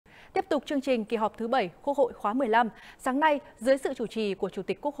Tiếp tục chương trình kỳ họp thứ 7 Quốc hội khóa 15, sáng nay, dưới sự chủ trì của Chủ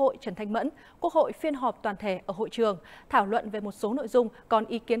tịch Quốc hội Trần Thanh Mẫn, Quốc hội phiên họp toàn thể ở hội trường, thảo luận về một số nội dung còn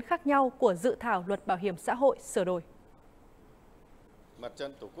ý kiến khác nhau của dự thảo luật bảo hiểm xã hội sửa đổi. Mặt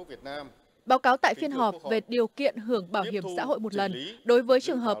trận Tổ quốc Việt Nam báo cáo tại phiên họp về điều kiện hưởng bảo hiểm xã hội một lần đối với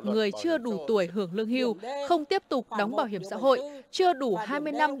trường hợp người chưa đủ tuổi hưởng lương hưu, không tiếp tục đóng bảo hiểm xã hội, chưa đủ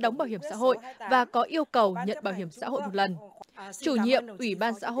 20 năm đóng bảo hiểm xã hội và có yêu cầu nhận bảo hiểm xã hội một lần. Chủ nhiệm Ủy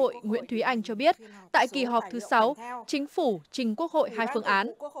ban Xã hội Nguyễn Thúy Anh cho biết, tại kỳ họp thứ 6, Chính phủ trình Quốc hội 2 phương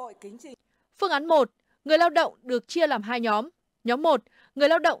án. Phương án 1, người lao động được chia làm 2 nhóm. Nhóm 1, người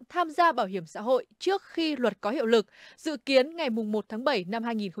lao động tham gia bảo hiểm xã hội trước khi luật có hiệu lực, dự kiến ngày 1 tháng 7 năm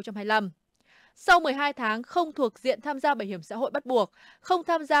 2025. Sau 12 tháng không thuộc diện tham gia bảo hiểm xã hội bắt buộc, không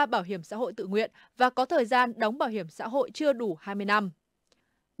tham gia bảo hiểm xã hội tự nguyện và có thời gian đóng bảo hiểm xã hội chưa đủ 20 năm.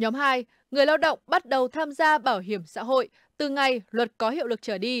 Nhóm 2, người lao động bắt đầu tham gia bảo hiểm xã hội từ ngày luật có hiệu lực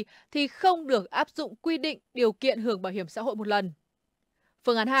trở đi thì không được áp dụng quy định điều kiện hưởng bảo hiểm xã hội một lần.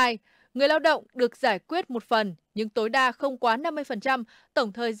 Phương án 2, người lao động được giải quyết một phần nhưng tối đa không quá 50%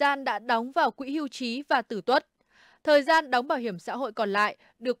 tổng thời gian đã đóng vào quỹ hưu trí và tử tuất. Thời gian đóng bảo hiểm xã hội còn lại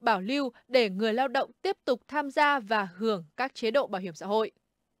được bảo lưu để người lao động tiếp tục tham gia và hưởng các chế độ bảo hiểm xã hội.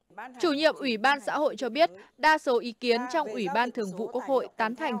 Chủ nhiệm Ủy ban Xã hội cho biết, đa số ý kiến trong Ủy ban Thường vụ Quốc hội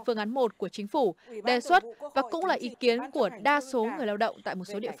tán thành phương án 1 của Chính phủ, đề xuất và cũng là ý kiến của đa số người lao động tại một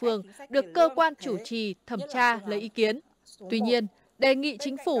số địa phương, được cơ quan chủ trì thẩm tra lấy ý kiến. Tuy nhiên, đề nghị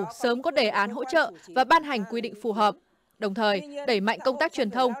Chính phủ sớm có đề án hỗ trợ và ban hành quy định phù hợp. Đồng thời, đẩy mạnh công tác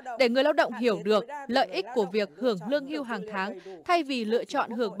truyền thông để người lao động hiểu được lợi ích của việc hưởng lương hưu hàng tháng thay vì lựa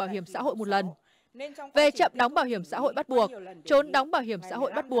chọn hưởng bảo hiểm xã hội một lần. Về chậm đóng bảo hiểm xã hội bắt buộc, trốn đóng bảo hiểm xã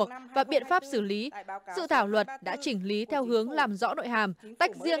hội bắt buộc và biện pháp xử lý, dự thảo luật đã chỉnh lý theo hướng làm rõ nội hàm,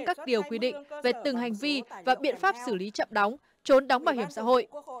 tách riêng các điều quy định về từng hành vi và biện pháp xử lý chậm đóng, trốn đóng bảo hiểm xã hội.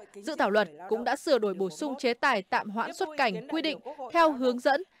 Dự thảo luật cũng đã sửa đổi bổ sung chế tài tạm hoãn xuất cảnh quy định theo hướng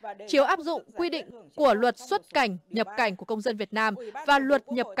dẫn, chiếu áp dụng quy định của luật xuất cảnh, nhập cảnh của công dân Việt Nam và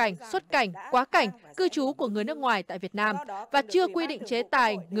luật nhập cảnh, xuất cảnh, quá cảnh, cư trú của người nước ngoài tại Việt Nam và chưa quy định chế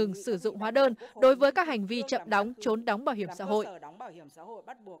tài ngừng sử dụng hóa đơn đối với các hành vi chậm đóng, trốn đóng bảo hiểm xã hội.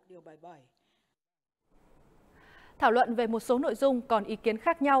 Thảo luận về một số nội dung còn ý kiến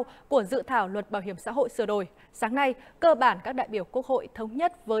khác nhau của dự thảo luật bảo hiểm xã hội sửa đổi. Sáng nay, cơ bản các đại biểu Quốc hội thống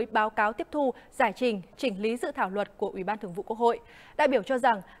nhất với báo cáo tiếp thu, giải trình, chỉnh lý dự thảo luật của Ủy ban Thường vụ Quốc hội. Đại biểu cho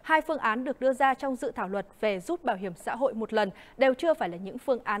rằng hai phương án được đưa ra trong dự thảo luật về rút bảo hiểm xã hội một lần đều chưa phải là những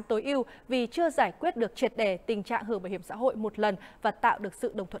phương án tối ưu vì chưa giải quyết được triệt để tình trạng hưởng bảo hiểm xã hội một lần và tạo được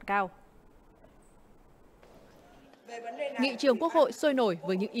sự đồng thuận cao. Nghị trường Quốc hội sôi nổi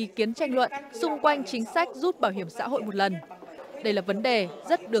với những ý kiến tranh luận xung quanh chính sách rút bảo hiểm xã hội một lần. Đây là vấn đề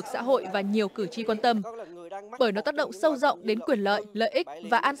rất được xã hội và nhiều cử tri quan tâm, bởi nó tác động sâu rộng đến quyền lợi, lợi ích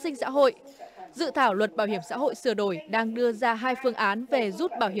và an sinh xã hội. Dự thảo luật bảo hiểm xã hội sửa đổi đang đưa ra hai phương án về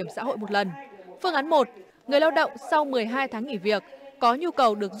rút bảo hiểm xã hội một lần. Phương án 1, người lao động sau 12 tháng nghỉ việc có nhu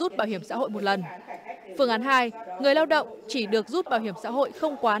cầu được rút bảo hiểm xã hội một lần. Phương án 2, người lao động chỉ được rút bảo hiểm xã hội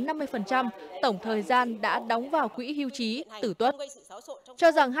không quá 50% tổng thời gian đã đóng vào quỹ hưu trí, tử tuất.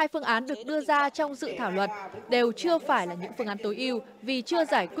 Cho rằng hai phương án được đưa ra trong dự thảo luật đều chưa phải là những phương án tối ưu vì chưa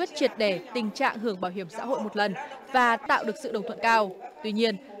giải quyết triệt để tình trạng hưởng bảo hiểm xã hội một lần và tạo được sự đồng thuận cao. Tuy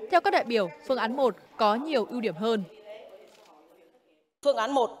nhiên, theo các đại biểu, phương án 1 có nhiều ưu điểm hơn. Phương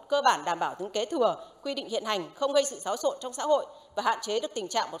án 1 cơ bản đảm bảo tính kế thừa, quy định hiện hành không gây sự xáo trộn trong xã hội và hạn chế được tình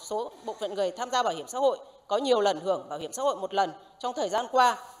trạng một số bộ phận người tham gia bảo hiểm xã hội có nhiều lần hưởng bảo hiểm xã hội một lần trong thời gian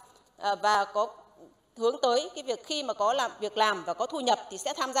qua và có hướng tới cái việc khi mà có việc làm và có thu nhập thì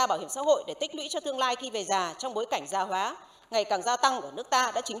sẽ tham gia bảo hiểm xã hội để tích lũy cho tương lai khi về già trong bối cảnh già hóa ngày càng gia tăng ở nước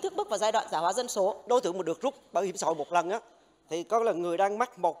ta đã chính thức bước vào giai đoạn già hóa dân số. Đối tượng mà được rút bảo hiểm xã hội một lần á thì có là người đang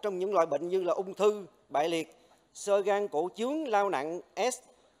mắc một trong những loại bệnh như là ung thư, bại liệt, xơ gan cổ chướng, lao nặng S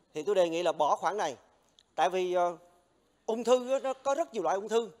thì tôi đề nghị là bỏ khoản này. Tại vì ung thư nó có rất nhiều loại ung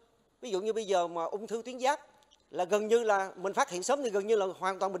thư. Ví dụ như bây giờ mà ung thư tuyến giáp là gần như là mình phát hiện sớm thì gần như là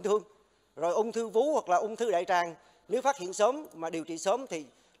hoàn toàn bình thường. Rồi ung thư vú hoặc là ung thư đại tràng nếu phát hiện sớm mà điều trị sớm thì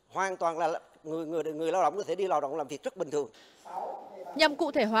hoàn toàn là người lao động có thể đi lao động làm việc rất bình thường. Nhằm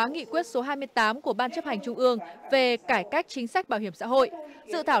cụ thể hóa nghị quyết số 28 của Ban chấp hành Trung ương về cải cách chính sách bảo hiểm xã hội,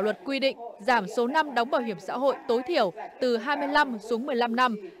 dự thảo luật quy định giảm số năm đóng bảo hiểm xã hội tối thiểu từ 25 xuống 15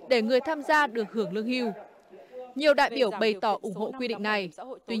 năm để người tham gia được hưởng lương hưu. Nhiều đại biểu bày tỏ ủng hộ quy định này.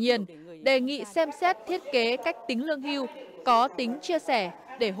 Tuy nhiên, đề nghị xem xét thiết kế cách tính lương hưu có tính chia sẻ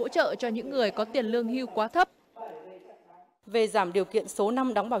để hỗ trợ cho những người có tiền lương hưu quá thấp. Về giảm điều kiện số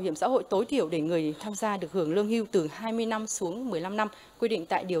năm đóng bảo hiểm xã hội tối thiểu để người tham gia được hưởng lương hưu từ 20 năm xuống 15 năm, quy định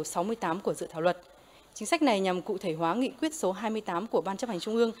tại Điều 68 của dự thảo luật. Chính sách này nhằm cụ thể hóa nghị quyết số 28 của Ban chấp hành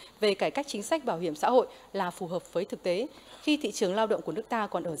Trung ương về cải cách chính sách bảo hiểm xã hội là phù hợp với thực tế, khi thị trường lao động của nước ta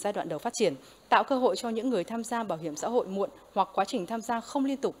còn ở giai đoạn đầu phát triển, tạo cơ hội cho những người tham gia bảo hiểm xã hội muộn hoặc quá trình tham gia không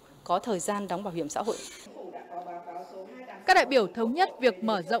liên tục có thời gian đóng bảo hiểm xã hội. Các đại biểu thống nhất việc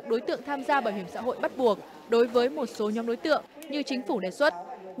mở rộng đối tượng tham gia bảo hiểm xã hội bắt buộc đối với một số nhóm đối tượng như chính phủ đề xuất,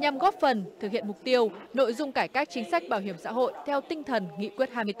 nhằm góp phần thực hiện mục tiêu, nội dung cải cách chính sách bảo hiểm xã hội theo tinh thần nghị quyết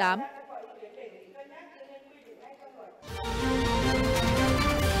 28.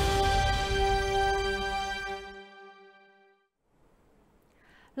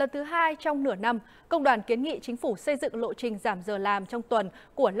 Lần thứ hai trong nửa năm, Công đoàn kiến nghị Chính phủ xây dựng lộ trình giảm giờ làm trong tuần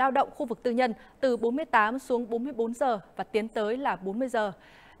của lao động khu vực tư nhân từ 48 xuống 44 giờ và tiến tới là 40 giờ.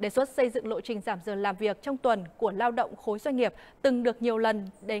 Đề xuất xây dựng lộ trình giảm giờ làm việc trong tuần của lao động khối doanh nghiệp từng được nhiều lần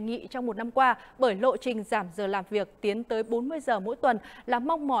đề nghị trong một năm qua bởi lộ trình giảm giờ làm việc tiến tới 40 giờ mỗi tuần là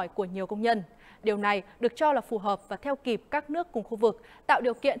mong mỏi của nhiều công nhân. Điều này được cho là phù hợp và theo kịp các nước cùng khu vực, tạo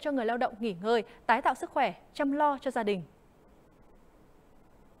điều kiện cho người lao động nghỉ ngơi, tái tạo sức khỏe, chăm lo cho gia đình.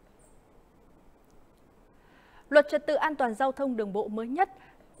 Luật trật tự an toàn giao thông đường bộ mới nhất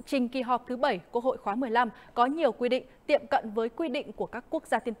trình kỳ họp thứ 7 Quốc hội khóa 15 có nhiều quy định tiệm cận với quy định của các quốc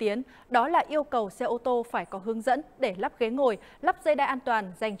gia tiên tiến. Đó là yêu cầu xe ô tô phải có hướng dẫn để lắp ghế ngồi, lắp dây đai an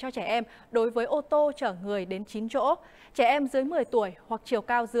toàn dành cho trẻ em đối với ô tô chở người đến 9 chỗ. Trẻ em dưới 10 tuổi hoặc chiều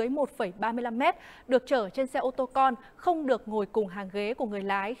cao dưới 1,35 m được chở trên xe ô tô con, không được ngồi cùng hàng ghế của người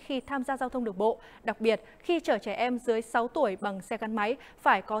lái khi tham gia giao thông đường bộ. Đặc biệt, khi chở trẻ em dưới 6 tuổi bằng xe gắn máy,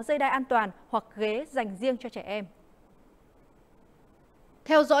 phải có dây đai an toàn hoặc ghế dành riêng cho trẻ em.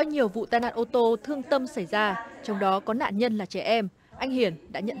 Theo dõi nhiều vụ tai nạn ô tô thương tâm xảy ra, trong đó có nạn nhân là trẻ em, anh Hiển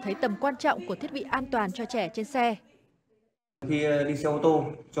đã nhận thấy tầm quan trọng của thiết bị an toàn cho trẻ trên xe. Khi đi xe ô tô,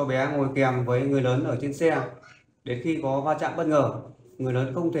 cho bé ngồi kèm với người lớn ở trên xe. Đến khi có va chạm bất ngờ, người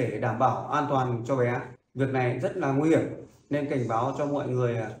lớn không thể đảm bảo an toàn cho bé. Việc này rất là nguy hiểm, nên cảnh báo cho mọi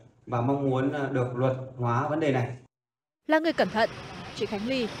người và mong muốn được luật hóa vấn đề này. Là người cẩn thận, chị Khánh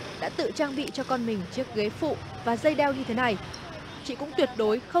Ly đã tự trang bị cho con mình chiếc ghế phụ và dây đeo như thế này. Chị cũng tuyệt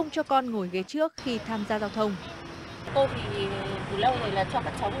đối không cho con ngồi ghế trước khi tham gia giao thông. Cô thì từ lâu rồi là cho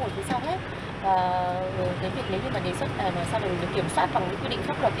các cháu ngồi phía sau hết. Và cái việc nếu như mà đề xuất này mà sau này được kiểm soát bằng những quy định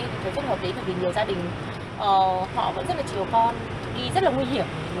pháp luật thì thấy rất hợp lý, bởi vì nhiều gia đình họ vẫn rất là chiều con, đi rất là nguy hiểm,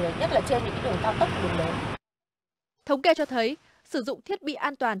 nhất là trên những cái đường cao tốc, đường lớn. Thống kê cho thấy, sử dụng thiết bị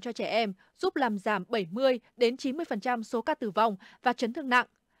an toàn cho trẻ em giúp làm giảm 70 đến 90% số ca tử vong và chấn thương nặng.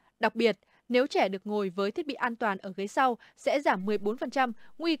 Đặc biệt, nếu trẻ được ngồi với thiết bị an toàn ở ghế sau sẽ giảm 14%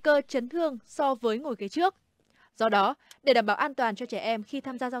 nguy cơ chấn thương so với ngồi ghế trước. Do đó, để đảm bảo an toàn cho trẻ em khi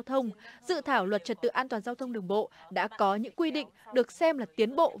tham gia giao thông, dự thảo luật trật tự an toàn giao thông đường bộ đã có những quy định được xem là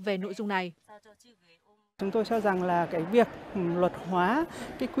tiến bộ về nội dung này. Chúng tôi cho rằng là cái việc luật hóa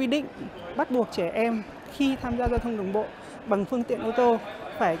cái quy định bắt buộc trẻ em khi tham gia giao thông đường bộ bằng phương tiện ô tô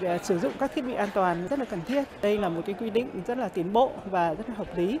phải sử dụng các thiết bị an toàn rất là cần thiết. Đây là một cái quy định rất là tiến bộ và rất là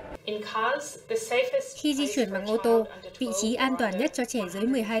hợp lý. Khi di chuyển bằng ô tô, vị trí an toàn nhất cho trẻ dưới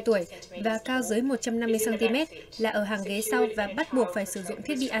 12 tuổi và cao dưới 150 cm là ở hàng ghế sau và bắt buộc phải sử dụng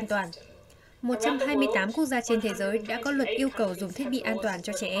thiết bị an toàn. 128 quốc gia trên thế giới đã có luật yêu cầu dùng thiết bị an toàn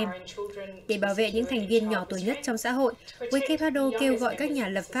cho trẻ em. Để bảo vệ những thành viên nhỏ tuổi nhất trong xã hội, WHO kêu gọi các nhà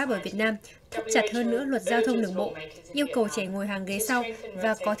lập pháp ở Việt Nam thắt chặt hơn nữa luật giao thông đường bộ, yêu cầu trẻ ngồi hàng ghế sau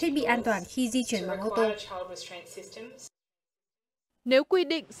và có thiết bị an toàn khi di chuyển bằng ô tô. Nếu quy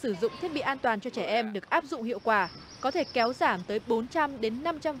định sử dụng thiết bị an toàn cho trẻ em được áp dụng hiệu quả, có thể kéo giảm tới 400 đến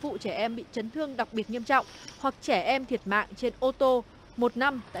 500 vụ trẻ em bị chấn thương đặc biệt nghiêm trọng hoặc trẻ em thiệt mạng trên ô tô một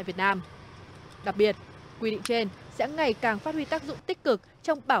năm tại Việt Nam. Đặc biệt, quy định trên sẽ ngày càng phát huy tác dụng tích cực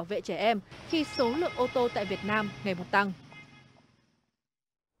trong bảo vệ trẻ em khi số lượng ô tô tại Việt Nam ngày một tăng.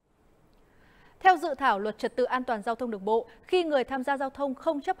 Theo dự thảo luật trật tự an toàn giao thông đường bộ, khi người tham gia giao thông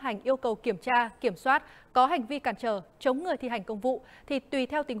không chấp hành yêu cầu kiểm tra, kiểm soát, có hành vi cản trở, chống người thi hành công vụ, thì tùy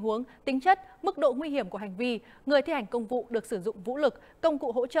theo tình huống, tính chất, mức độ nguy hiểm của hành vi, người thi hành công vụ được sử dụng vũ lực, công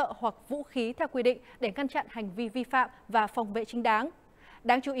cụ hỗ trợ hoặc vũ khí theo quy định để ngăn chặn hành vi vi phạm và phòng vệ chính đáng.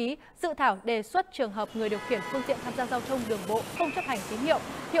 Đáng chú ý, dự thảo đề xuất trường hợp người điều khiển phương tiện tham gia giao thông đường bộ không chấp hành tín hiệu,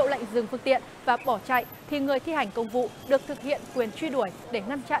 hiệu lệnh dừng phương tiện và bỏ chạy thì người thi hành công vụ được thực hiện quyền truy đuổi để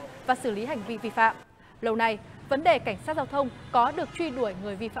ngăn chặn và xử lý hành vi vi phạm. Lâu nay, vấn đề cảnh sát giao thông có được truy đuổi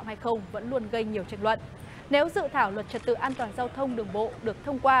người vi phạm hay không vẫn luôn gây nhiều tranh luận. Nếu dự thảo luật trật tự an toàn giao thông đường bộ được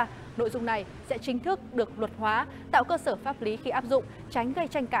thông qua, nội dung này sẽ chính thức được luật hóa, tạo cơ sở pháp lý khi áp dụng, tránh gây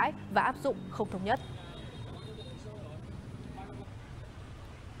tranh cãi và áp dụng không thống nhất.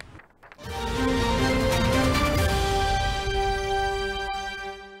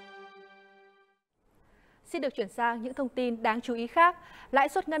 Xin xin được chuyển sang những thông tin đáng chú ý khác. Lãi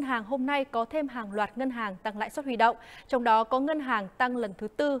suất ngân hàng hôm nay có thêm hàng loạt ngân hàng tăng lãi suất huy động, trong đó có ngân hàng tăng lần thứ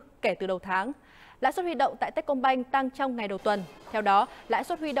 4 kể từ đầu tháng. Lãi suất huy động tại Techcombank tăng trong ngày đầu tuần. Theo đó, lãi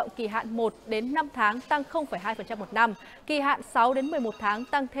suất huy động kỳ hạn 1 đến 5 tháng tăng 0,2% một năm, kỳ hạn 6 đến 11 tháng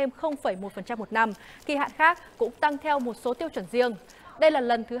tăng thêm 0,1% một năm, kỳ hạn khác cũng tăng theo một số tiêu chuẩn riêng. Đây là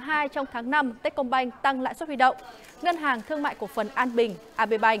lần thứ 2 trong tháng 5 Techcombank tăng lãi suất huy động. Ngân hàng Thương mại Cổ phần An Bình,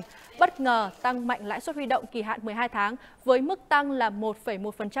 ABBank bất ngờ tăng mạnh lãi suất huy động kỳ hạn 12 tháng với mức tăng là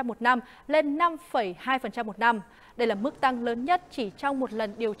 1,1% một năm lên 5,2% một năm. Đây là mức tăng lớn nhất chỉ trong một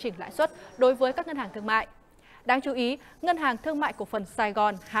lần điều chỉnh lãi suất đối với các ngân hàng thương mại. Đáng chú ý, Ngân hàng Thương mại Cổ phần Sài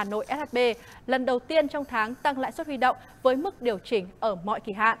Gòn, Hà Nội SHB lần đầu tiên trong tháng tăng lãi suất huy động với mức điều chỉnh ở mọi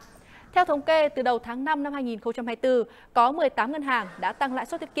kỳ hạn. Theo thống kê, từ đầu tháng 5 năm 2024, có 18 ngân hàng đã tăng lãi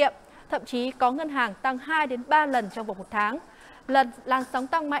suất tiết kiệm, thậm chí có ngân hàng tăng 2 đến 3 lần trong vòng một tháng. Làn sóng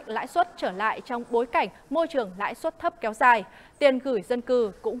tăng mạnh lãi suất trở lại trong bối cảnh môi trường lãi suất thấp kéo dài. Tiền gửi dân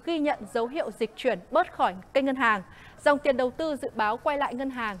cư cũng ghi nhận dấu hiệu dịch chuyển bớt khỏi kênh ngân hàng. Dòng tiền đầu tư dự báo quay lại ngân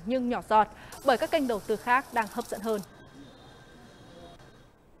hàng nhưng nhỏ giọt bởi các kênh đầu tư khác đang hấp dẫn hơn.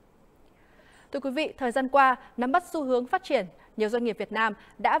 Thưa quý vị, thời gian qua, nắm bắt xu hướng phát triển, nhiều doanh nghiệp Việt Nam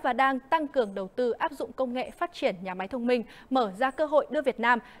đã và đang tăng cường đầu tư áp dụng công nghệ phát triển nhà máy thông minh, mở ra cơ hội đưa Việt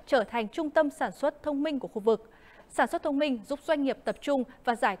Nam trở thành trung tâm sản xuất thông minh của khu vực. Sản xuất thông minh giúp doanh nghiệp tập trung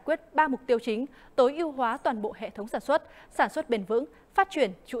và giải quyết 3 mục tiêu chính: tối ưu hóa toàn bộ hệ thống sản xuất bền vững, phát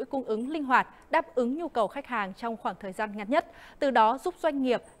triển chuỗi cung ứng linh hoạt, đáp ứng nhu cầu khách hàng trong khoảng thời gian ngắn nhất, từ đó giúp doanh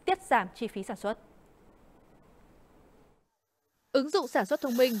nghiệp tiết giảm chi phí sản xuất. Ứng dụng sản xuất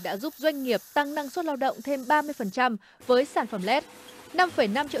thông minh đã giúp doanh nghiệp tăng năng suất lao động thêm 30% với sản phẩm LED,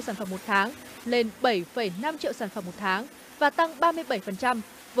 5,5 triệu sản phẩm một tháng lên 7,5 triệu sản phẩm một tháng và tăng 37%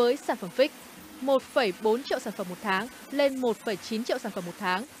 với sản phẩm fix, 1,4 triệu sản phẩm một tháng lên 1,9 triệu sản phẩm một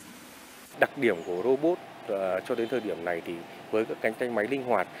tháng. Đặc điểm của robot cho đến thời điểm này thì với các cánh tay máy linh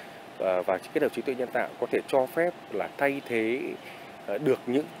hoạt và kết hợp trí tuệ nhân tạo có thể cho phép là thay thế được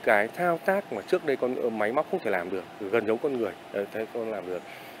những cái thao tác mà trước đây con máy móc không thể làm được, gần giống con người làm được,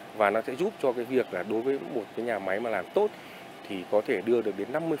 và nó sẽ giúp cho cái việc là đối với một cái nhà máy mà làm tốt thì có thể đưa được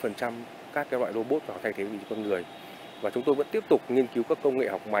đến 50% các cái loại robot vào thay thế vị trí con người. Và chúng tôi vẫn tiếp tục nghiên cứu các công nghệ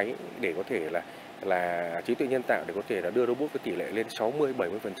học máy để có thể là trí tuệ nhân tạo để có thể là đưa robot với tỷ lệ lên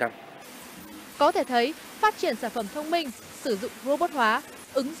 60-70%. Có thể thấy, phát triển sản phẩm thông minh, sử dụng robot hóa,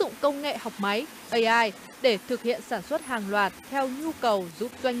 ứng dụng công nghệ học máy, AI để thực hiện sản xuất hàng loạt theo nhu cầu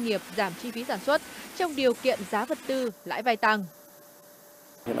giúp doanh nghiệp giảm chi phí sản xuất trong điều kiện giá vật tư, lãi vay tăng.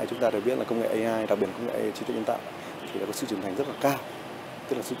 Hiện nay chúng ta đều biết là công nghệ AI, đặc biệt công nghệ trí tuệ nhân tạo thì đã có sự trưởng thành rất là cao.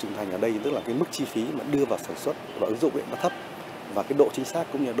 Tức là sự trưởng thành ở đây tức là cái mức chi phí mà đưa vào sản xuất và ứng dụng nó thấp và cái độ chính xác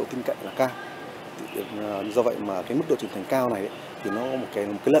cũng như độ tin cậy là cao. Do vậy mà cái mức độ trưởng thành cao này thì nó một cái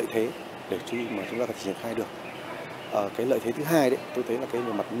lợi thế để mà chúng ta có thể triển khai được. Cái lợi thế thứ hai đấy tôi thấy là cái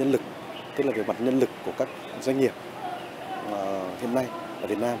về mặt nhân lực, tức là về mặt nhân lực của các doanh nghiệp hiện nay ở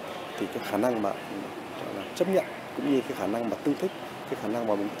Việt Nam thì cái khả năng mà chấp nhận cũng như cái khả năng mà tương thích, cái khả năng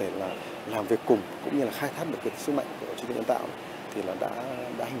mà mình có thể là làm việc cùng cũng như là khai thác được cái sức mạnh của trí tuệ nhân tạo thì là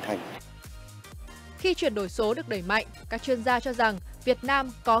đã hình thành. Khi chuyển đổi số được đẩy mạnh, các chuyên gia cho rằng Việt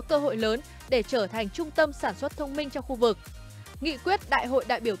Nam có cơ hội lớn để trở thành trung tâm sản xuất thông minh trong khu vực. Nghị quyết Đại hội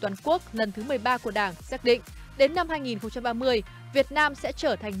đại biểu toàn quốc lần thứ 13 của Đảng xác định đến năm 2030, Việt Nam sẽ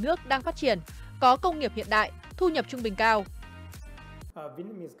trở thành nước đang phát triển, có công nghiệp hiện đại, thu nhập trung bình cao.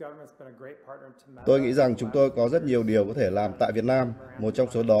 Tôi nghĩ rằng chúng tôi có rất nhiều điều có thể làm tại Việt Nam. Một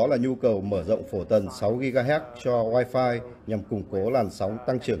trong số đó là nhu cầu mở rộng phổ tần 6 GHz cho Wi-Fi nhằm củng cố làn sóng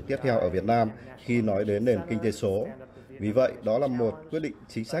tăng trưởng tiếp theo ở Việt Nam khi nói đến nền kinh tế số. Vì vậy, đó là một quyết định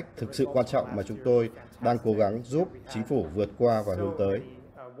chính sách thực sự quan trọng mà chúng tôi đang cố gắng giúp chính phủ vượt qua và hướng tới.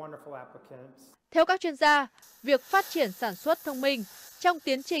 Theo các chuyên gia, việc phát triển sản xuất thông minh trong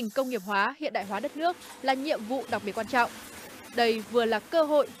tiến trình công nghiệp hóa, hiện đại hóa đất nước là nhiệm vụ đặc biệt quan trọng. Đây vừa là cơ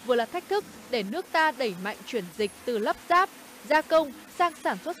hội, vừa là thách thức để nước ta đẩy mạnh chuyển dịch từ lắp ráp, gia công sang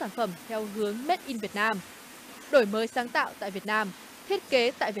sản xuất sản phẩm theo hướng Made in Việt Nam, đổi mới sáng tạo tại Việt Nam, thiết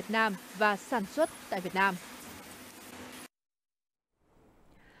kế tại Việt Nam và sản xuất tại Việt Nam.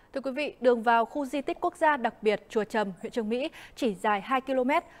 Thưa quý vị, đường vào khu di tích quốc gia đặc biệt Chùa Trầm, huyện Chương Mỹ chỉ dài 2 km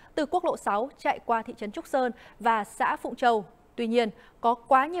từ quốc lộ 6 chạy qua thị trấn Trúc Sơn và xã Phụng Châu. Tuy nhiên, có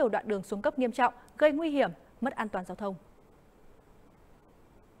quá nhiều đoạn đường xuống cấp nghiêm trọng, gây nguy hiểm, mất an toàn giao thông.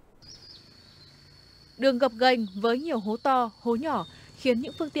 Đường gập ghềnh với nhiều hố to, hố nhỏ khiến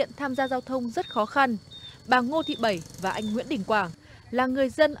những phương tiện tham gia giao thông rất khó khăn. Bà Ngô Thị Bảy và anh Nguyễn Đình Quảng là người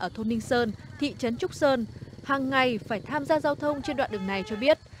dân ở thôn Ninh Sơn, thị trấn Trúc Sơn, hàng ngày phải tham gia giao thông trên đoạn đường này cho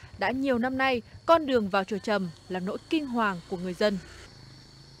biết, đã nhiều năm nay con đường vào Chùa Trầm là nỗi kinh hoàng của người dân.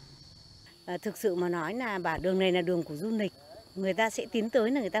 Thực sự mà nói là bảo đường này là đường của du lịch, người ta sẽ tiến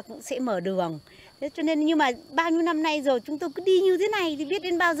tới là người ta cũng sẽ mở đường. Thế cho nên nhưng mà bao nhiêu năm nay rồi chúng tôi cứ đi như thế này thì biết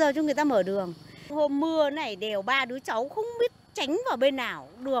đến bao giờ cho người ta mở đường. Hôm mưa này đều 3 đứa cháu không biết tránh vào bên nào,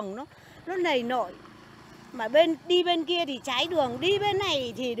 đường nó nầy nội. Mà đi bên kia thì trái đường, đi bên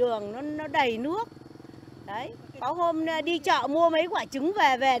này thì đường nó đầy nước. Đấy, có hôm đi chợ mua mấy quả trứng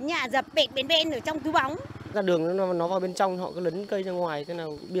về nhà dập bệt bên ở trong túi bóng. Ra đường nó vào bên trong, họ cứ lấn cây ra ngoài, thế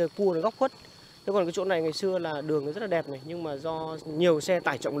nào bìa cua nó góc khuất. Thế còn cái chỗ này ngày xưa là đường nó rất là đẹp này, nhưng mà do nhiều xe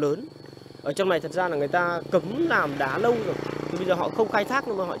tải trọng lớn. Ở trong này thật ra là người ta cấm làm đá lâu rồi. Thì bây giờ họ không khai thác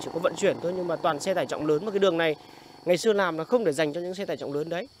nhưng mà họ chỉ có vận chuyển thôi, nhưng mà toàn xe tải trọng lớn. Mà cái đường này ngày xưa làm là không để dành cho những xe tải trọng lớn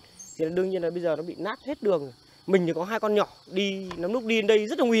đấy. Thì đương nhiên là bây giờ nó bị nát hết đường rồi. Mình thì có 2 con nhỏ, đi lắm lúc đi đến đây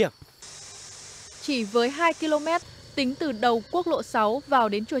rất là nguy hiểm. Chỉ với 2 km tính từ đầu quốc lộ 6 vào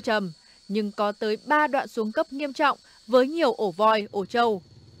đến Chùa Trầm, nhưng có tới 3 đoạn xuống cấp nghiêm trọng với nhiều ổ voi, ổ trâu.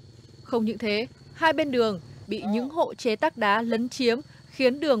 Không những thế, hai bên đường bị những hộ chế tác đá lấn chiếm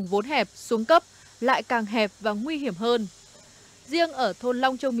khiến đường vốn hẹp xuống cấp lại càng hẹp và nguy hiểm hơn. Riêng ở thôn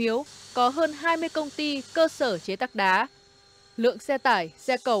Long Châu Miếu có hơn 20 công ty cơ sở chế tác đá. Lượng xe tải,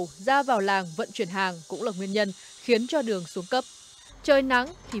 xe cẩu ra vào làng vận chuyển hàng cũng là nguyên nhân khiến cho đường xuống cấp. Trời nắng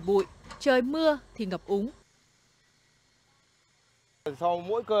thì bụi, trời mưa thì ngập úng. Sau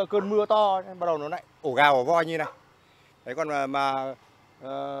mỗi cơn mưa to bắt đầu nó lại ổ gà ổ voi như này. Đấy, còn mà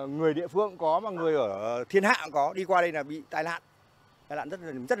người địa phương có, mà người ở thiên hạ có, đi qua đây là bị tai nạn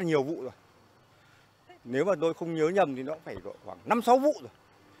rất là nhiều vụ rồi. Nếu mà tôi không nhớ nhầm thì nó phải khoảng 5-6 vụ rồi.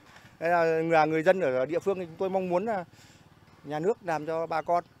 Đây là người dân ở địa phương thì chúng tôi mong muốn là nhà nước làm cho bà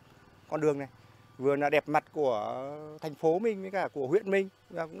con đường này vừa là đẹp mặt của thành phố mình với cả của huyện mình,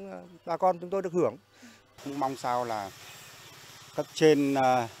 và cũng bà con chúng tôi được hưởng. Cũng mong sao là cấp trên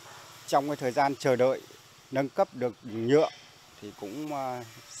trong cái thời gian chờ đợi nâng cấp được nhựa thì cũng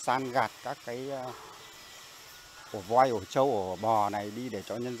san gạt các cái ổ voi, ổ trâu, ổ bò này đi để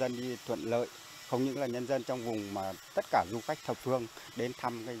cho nhân dân đi thuận lợi. Không những là nhân dân trong vùng mà tất cả du khách thập phương đến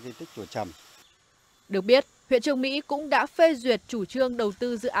thăm cái di tích Chùa Trầm. Được biết, huyện Chương Mỹ cũng đã phê duyệt chủ trương đầu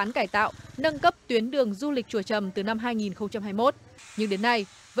tư dự án cải tạo, nâng cấp tuyến đường du lịch Chùa Trầm từ năm 2021, nhưng đến nay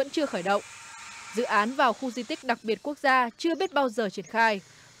vẫn chưa khởi động. Dự án vào khu di tích đặc biệt quốc gia chưa biết bao giờ triển khai,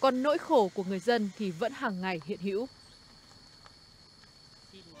 còn nỗi khổ của người dân thì vẫn hàng ngày hiện hữu.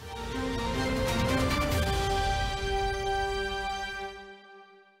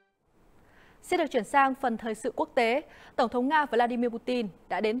 Xin được chuyển sang phần thời sự quốc tế. Tổng thống Nga Vladimir Putin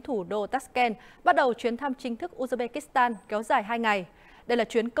đã đến thủ đô Tashkent, bắt đầu chuyến thăm chính thức Uzbekistan kéo dài 2 ngày. Đây là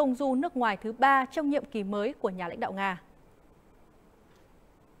chuyến công du nước ngoài thứ 3 trong nhiệm kỳ mới của nhà lãnh đạo Nga.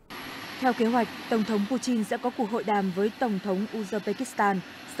 Theo kế hoạch, Tổng thống Putin sẽ có cuộc hội đàm với Tổng thống Uzbekistan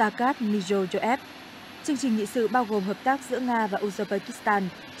Shavkat Mirziyoyev. Chương trình nghị sự bao gồm hợp tác giữa Nga và Uzbekistan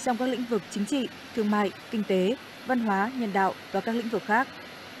trong các lĩnh vực chính trị, thương mại, kinh tế, văn hóa, nhân đạo và các lĩnh vực khác.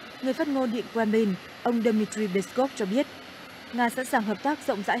 Người phát ngôn Điện Kremlin, ông Dmitry Peskov cho biết, Nga sẵn sàng hợp tác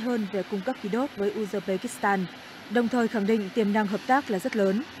rộng rãi hơn về cung cấp khí đốt với Uzbekistan, đồng thời khẳng định tiềm năng hợp tác là rất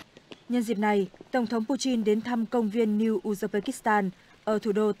lớn. Nhân dịp này, Tổng thống Putin đến thăm công viên New Uzbekistan ở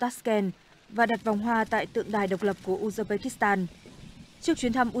thủ đô Tashkent và đặt vòng hoa tại tượng đài độc lập của Uzbekistan. Trước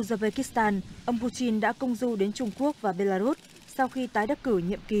chuyến thăm Uzbekistan, ông Putin đã công du đến Trung Quốc và Belarus sau khi tái đắc cử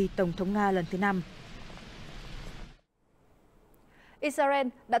nhiệm kỳ Tổng thống Nga lần thứ 5. Israel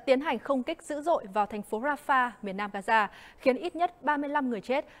đã tiến hành không kích dữ dội vào thành phố Rafah, miền nam Gaza, khiến ít nhất 35 người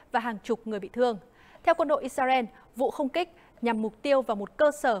chết và hàng chục người bị thương. Theo quân đội Israel, vụ không kích nhằm mục tiêu vào một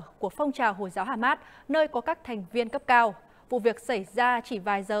cơ sở của phong trào Hồi giáo Hamas, nơi có các thành viên cấp cao. Vụ việc xảy ra chỉ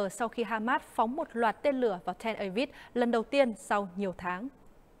vài giờ sau khi Hamas phóng một loạt tên lửa vào Tel Aviv lần đầu tiên sau nhiều tháng.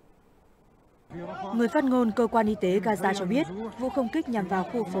 Người phát ngôn cơ quan y tế Gaza cho biết, vụ không kích nhằm vào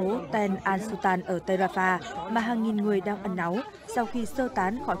khu phố Ten al-Sultan ở Tây Rafah mà hàng nghìn người đang ẩn náu sau khi sơ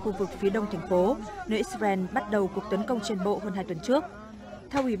tán khỏi khu vực phía đông thành phố, nơi Israel bắt đầu cuộc tấn công trên bộ hơn 2 tuần trước.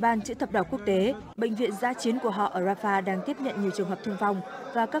 Theo Ủy ban Chữ thập đỏ quốc tế, bệnh viện dã chiến của họ ở Rafah đang tiếp nhận nhiều trường hợp thương vong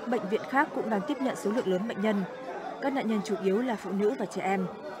và các bệnh viện khác cũng đang tiếp nhận số lượng lớn bệnh nhân. Các nạn nhân chủ yếu là phụ nữ và trẻ em.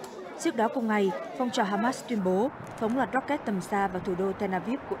 Trước đó cùng ngày, phong trào Hamas tuyên bố phóng loạt rocket tầm xa vào thủ đô Tel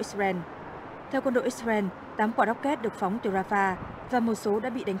Aviv của Israel. Theo quân đội Israel, 8 quả rocket được phóng từ Rafah và một số đã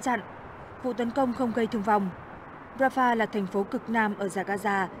bị đánh chặn. Vụ tấn công không gây thương vong. Rafah là thành phố cực nam ở dải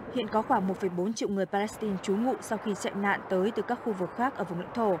Gaza, hiện có khoảng 1,4 triệu người Palestine trú ngụ sau khi chạy nạn tới từ các khu vực khác ở vùng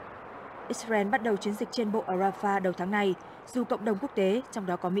lãnh thổ. Israel bắt đầu chiến dịch trên bộ ở Rafah đầu tháng này, dù cộng đồng quốc tế, trong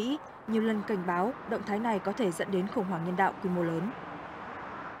đó có Mỹ, nhiều lần cảnh báo động thái này có thể dẫn đến khủng hoảng nhân đạo quy mô lớn.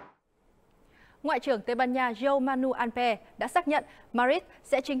 Ngoại trưởng Tây Ban Nha João Manuel Alpe đã xác nhận Madrid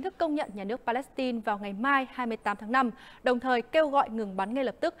sẽ chính thức công nhận nhà nước Palestine vào ngày mai 28 tháng 5, đồng thời kêu gọi ngừng bắn ngay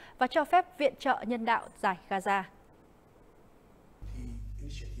lập tức và cho phép viện trợ nhân đạo giải Gaza.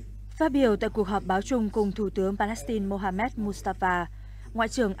 Phát biểu tại cuộc họp báo chung cùng Thủ tướng Palestine Mohammed Mustafa, Ngoại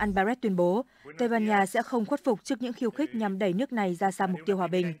trưởng Albaret tuyên bố Tây Ban Nha sẽ không khuất phục trước những khiêu khích nhằm đẩy nước này ra xa mục tiêu hòa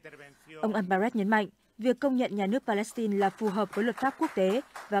bình. Ông Albaret nhấn mạnh, việc công nhận nhà nước Palestine là phù hợp với luật pháp quốc tế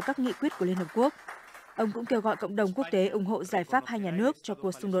và các nghị quyết của Liên Hợp Quốc. Ông cũng kêu gọi cộng đồng quốc tế ủng hộ giải pháp hai nhà nước cho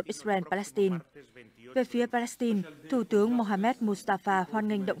cuộc xung đột Israel-Palestine. Về phía Palestine, Thủ tướng Mohammed Mustafa hoan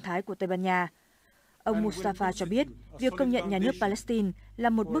nghênh động thái của Tây Ban Nha. Ông Mustafa cho biết, việc công nhận nhà nước Palestine là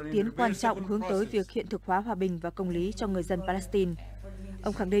một bước tiến quan trọng hướng tới việc hiện thực hóa hòa bình và công lý cho người dân Palestine.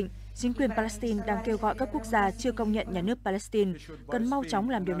 Ông khẳng định, chính quyền Palestine đang kêu gọi các quốc gia chưa công nhận nhà nước Palestine cần mau chóng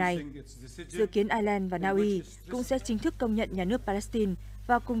làm điều này. Dự kiến Ireland và Na Uy cũng sẽ chính thức công nhận nhà nước Palestine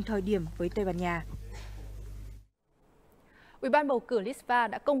vào cùng thời điểm với Tây Ban Nha. Ủy ban bầu cử Rafah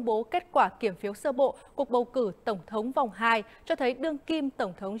đã công bố kết quả kiểm phiếu sơ bộ cuộc bầu cử Tổng thống vòng 2, cho thấy đương kim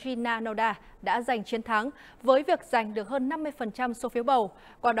Tổng thống Gina Noda đã giành chiến thắng với việc giành được hơn 50% số phiếu bầu.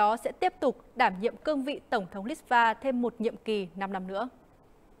 Qua đó sẽ tiếp tục đảm nhiệm cương vị Tổng thống Rafah thêm một nhiệm kỳ 5 năm nữa.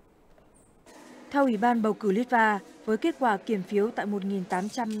 Theo Ủy ban bầu cử Rafah, với kết quả kiểm phiếu tại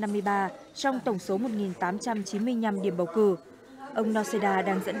 1.853 trong tổng số 1.895 điểm bầu cử, ông Noseda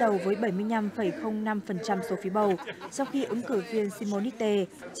đang dẫn đầu với 75,05% số phiếu bầu, trong khi ứng cử viên Simonite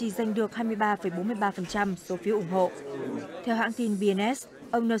chỉ giành được 23,43% số phiếu ủng hộ. Theo hãng tin BNS,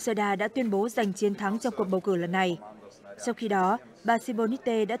 ông Noseda đã tuyên bố giành chiến thắng trong cuộc bầu cử lần này. Trong khi đó, bà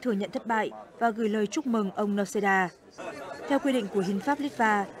Simonite đã thừa nhận thất bại và gửi lời chúc mừng ông Noseda. Theo quy định của hiến pháp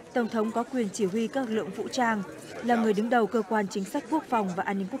Rafah, Tổng thống có quyền chỉ huy các lực lượng vũ trang, là người đứng đầu cơ quan chính sách quốc phòng và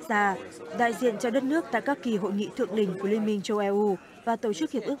an ninh quốc gia, đại diện cho đất nước tại các kỳ hội nghị thượng đỉnh của Liên minh châu EU và Tổ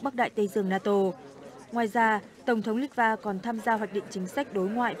chức Hiệp ước Bắc Đại Tây Dương NATO. Ngoài ra, Tổng thống Rafah còn tham gia hoạch định chính sách đối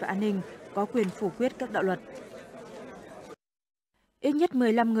ngoại và an ninh, có quyền phủ quyết các đạo luật. Ít nhất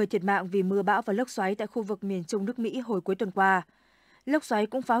 15 người thiệt mạng vì mưa bão và lốc xoáy tại khu vực miền Trung nước Mỹ hồi cuối tuần qua. Lốc xoáy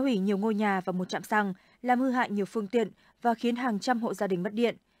cũng phá hủy nhiều ngôi nhà và một trạm xăng, làm hư hại nhiều phương tiện và khiến hàng trăm hộ gia đình mất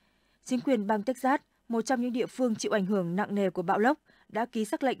điện. Chính quyền bang Texas, một trong những địa phương chịu ảnh hưởng nặng nề của bão lốc, đã ký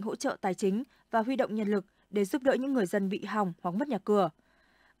sắc lệnh hỗ trợ tài chính và huy động nhân lực để giúp đỡ những người dân bị hỏng hoặc mất nhà cửa.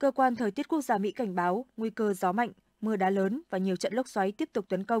 Cơ quan Thời tiết quốc gia Mỹ cảnh báo nguy cơ gió mạnh, mưa đá lớn và nhiều trận lốc xoáy tiếp tục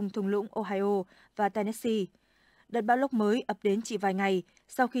tấn công thung lũng Ohio và Tennessee. Đợt bão lốc mới ập đến chỉ vài ngày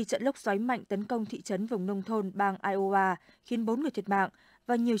sau khi trận lốc xoáy mạnh tấn công thị trấn vùng nông thôn bang Iowa khiến 4 người thiệt mạng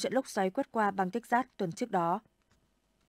và nhiều trận lốc xoáy quét qua bang Texas tuần trước đó.